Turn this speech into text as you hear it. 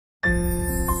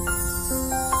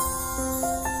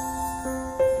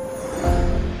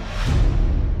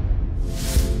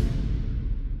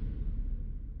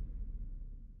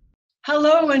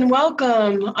Hello and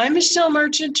welcome. I'm Michelle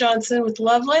Marchant Johnson with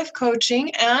Love Life Coaching,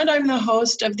 and I'm the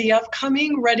host of the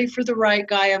upcoming Ready for the Right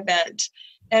Guy event.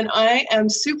 And I am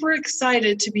super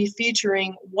excited to be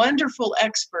featuring wonderful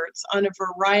experts on a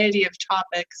variety of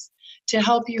topics to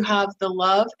help you have the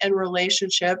love and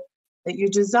relationship that you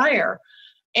desire.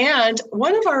 And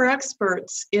one of our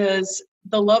experts is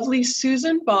the lovely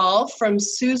Susan Ball from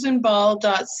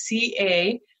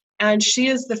susanball.ca. And she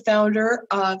is the founder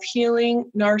of Healing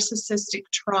Narcissistic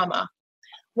Trauma.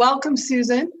 Welcome,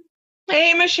 Susan.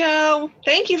 Hey, Michelle.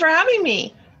 Thank you for having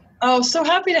me. Oh, so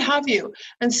happy to have you.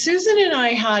 And Susan and I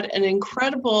had an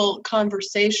incredible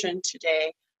conversation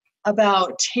today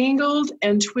about tangled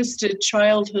and twisted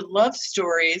childhood love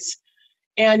stories.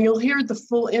 And you'll hear the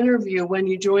full interview when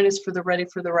you join us for the Ready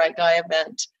for the Right Guy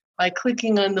event by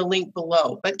clicking on the link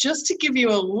below. But just to give you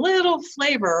a little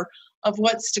flavor of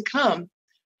what's to come,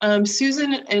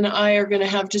 Susan and I are going to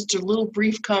have just a little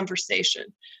brief conversation.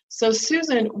 So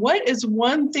Susan, what is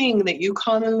one thing that you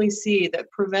commonly see that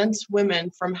prevents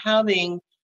women from having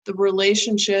the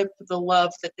relationship, the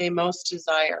love that they most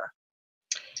desire?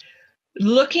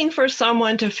 Looking for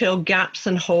someone to fill gaps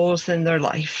and holes in their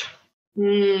life.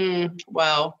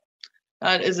 Wow,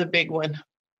 that is a big one.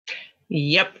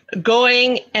 Yep.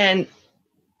 Going and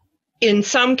in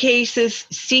some cases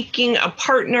seeking a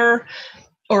partner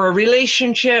or a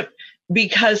relationship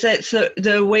because it's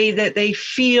the way that they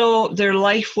feel their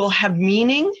life will have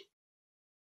meaning,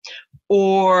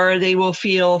 or they will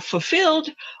feel fulfilled,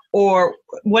 or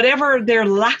whatever they're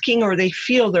lacking or they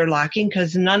feel they're lacking,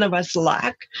 because none of us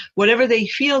lack, whatever they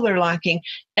feel they're lacking,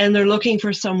 and they're looking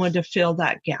for someone to fill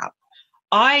that gap.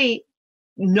 I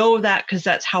know that because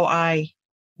that's how I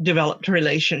developed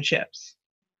relationships.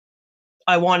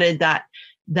 I wanted that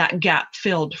gap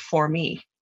filled for me.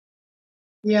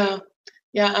 Yeah,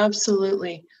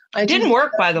 absolutely. It didn't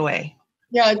work, by the way.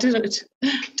 Yeah, it didn't.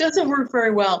 It doesn't work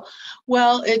very well.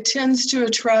 Well, it tends to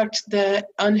attract the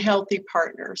unhealthy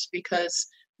partners because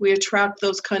we attract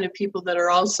those kind of people that are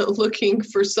also looking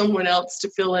for someone else to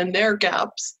fill in their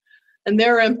gaps and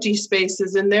their empty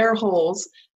spaces and their holes.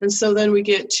 And so then we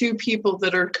get two people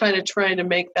that are kind of trying to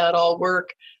make that all work.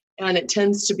 And it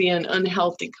tends to be an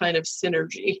unhealthy kind of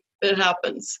synergy that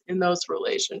happens in those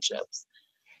relationships.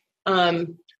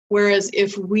 Whereas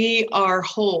if we are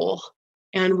whole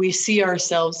and we see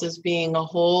ourselves as being a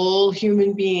whole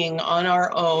human being on our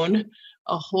own,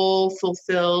 a whole,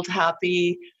 fulfilled,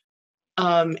 happy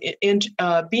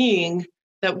being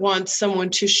that wants someone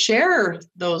to share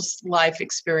those life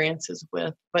experiences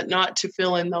with, but not to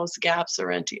fill in those gaps or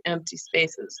empty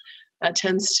spaces, that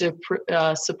tends to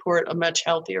support a much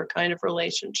healthier kind of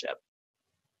relationship.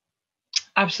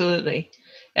 Absolutely.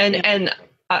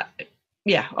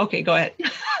 Yeah, okay, go ahead.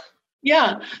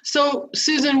 Yeah. So,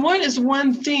 Susan, what is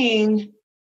one thing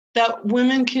that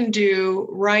women can do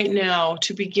right now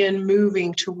to begin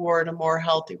moving toward a more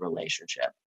healthy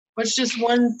relationship? What's just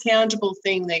one tangible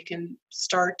thing they can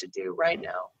start to do right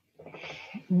now?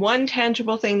 One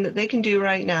tangible thing that they can do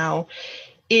right now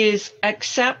is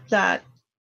accept that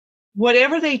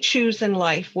whatever they choose in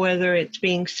life, whether it's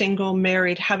being single,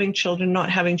 married, having children, not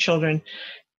having children,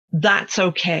 that's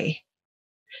okay.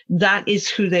 That is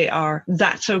who they are.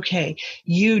 That's okay.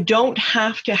 You don't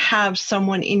have to have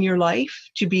someone in your life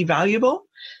to be valuable,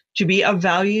 to be of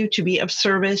value, to be of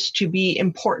service, to be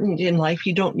important in life.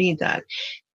 You don't need that.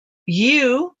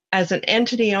 You, as an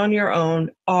entity on your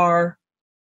own, are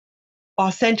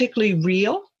authentically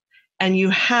real, and you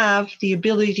have the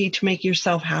ability to make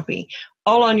yourself happy,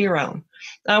 all on your own.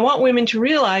 I want women to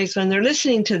realize when they're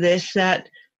listening to this that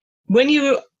when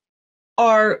you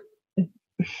are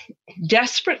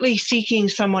desperately seeking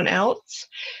someone else,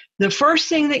 the first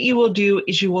thing that you will do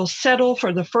is you will settle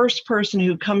for the first person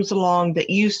who comes along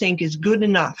that you think is good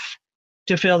enough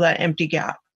to fill that empty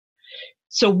gap.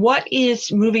 So what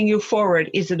is moving you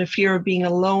forward? Is it a fear of being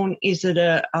alone? Is it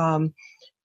a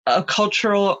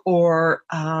cultural or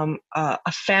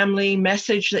a family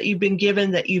message that you've been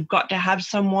given that you've got to have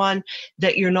someone,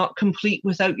 that you're not complete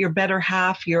without your better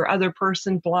half, your other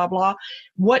person, blah, blah?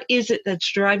 What is it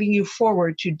that's driving you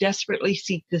forward to desperately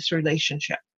seek this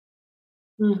relationship?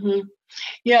 Mm-hmm.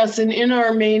 Yes, and in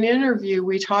our main interview,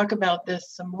 we talk about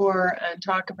this some more and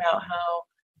talk about how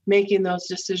making those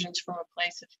decisions from a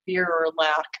place of fear or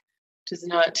lack does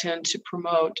not tend to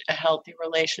promote a healthy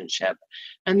relationship.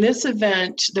 And this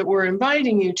event that we're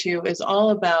inviting you to is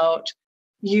all about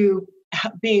you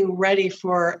being ready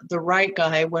for the right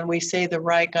guy. When we say the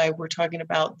right guy, we're talking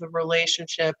about the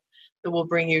relationship that will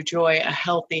bring you joy, a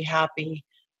healthy, happy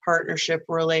partnership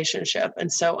relationship.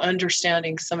 And so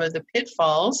understanding some of the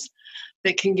pitfalls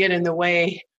that can get in the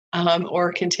way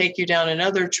or can take you down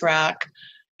another track,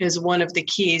 is one of the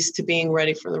keys to being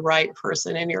ready for the right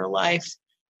person in your life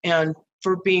and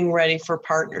for being ready for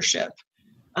partnership.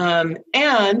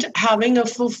 And having a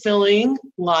fulfilling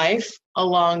life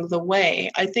along the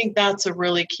way. I think that's a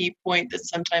really key point that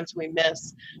sometimes we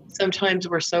miss. Sometimes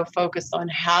we're so focused on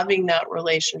having that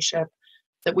relationship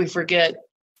that we forget,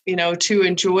 to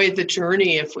enjoy the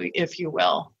journey, if you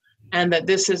will, and that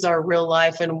this is our real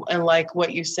life. And like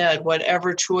what you said,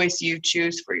 whatever choice you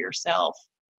choose for yourself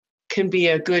can be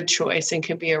a good choice and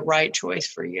can be a right choice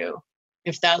for you,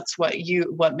 if that's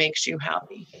what makes you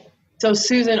happy. So,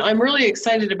 Susan, I'm really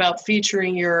excited about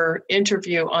featuring your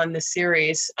interview on the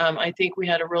series. I think we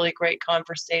had a really great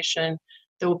conversation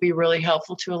that will be really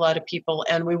helpful to a lot of people.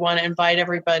 And we want to invite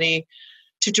everybody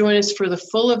to join us for the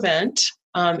full event.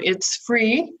 It's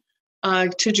free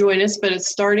to join us, but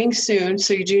it's starting soon.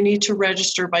 So you do need to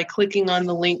register by clicking on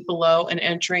the link below and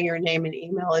entering your name and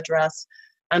email address.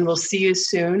 And we'll see you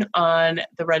soon on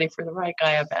the Ready for the Right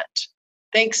Guy event.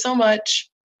 Thanks so much.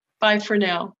 Bye for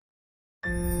now.